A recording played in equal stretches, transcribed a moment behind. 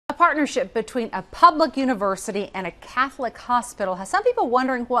partnership between a public university and a Catholic hospital has some people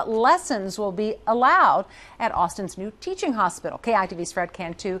wondering what lessons will be allowed at Austin's new teaching hospital. KITV's Fred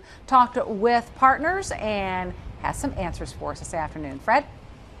Cantu talked with partners and has some answers for us this afternoon. Fred?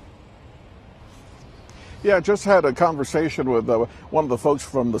 Yeah, I just had a conversation with one of the folks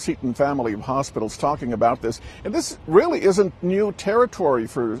from the Seton family of hospitals talking about this. And this really isn't new territory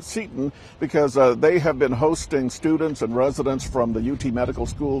for Seton because they have been hosting students and residents from the UT Medical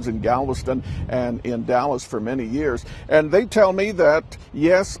Schools in Galveston and in Dallas for many years. And they tell me that,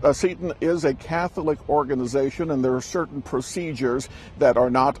 yes, Seton is a Catholic organization and there are certain procedures that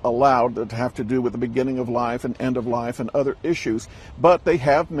are not allowed that have to do with the beginning of life and end of life and other issues. But they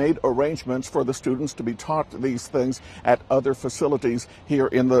have made arrangements for the students to be taught these things at other facilities here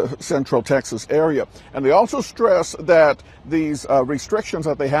in the Central Texas area. And they also stress that these restrictions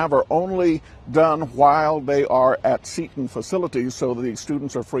that they have are only done while they are at Seton facilities, so the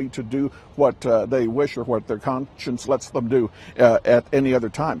students are free to do what they wish or what their conscience lets them do at any other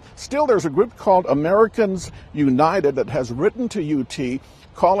time. Still, there's a group called Americans United that has written to UT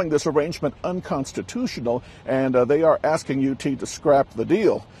calling this arrangement unconstitutional, and they are asking UT to scrap the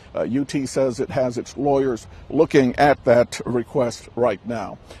deal. UT says it has its lawyers looking at that request right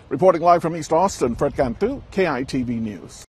now. Reporting live from East Austin, Fred Cantu, KITV News.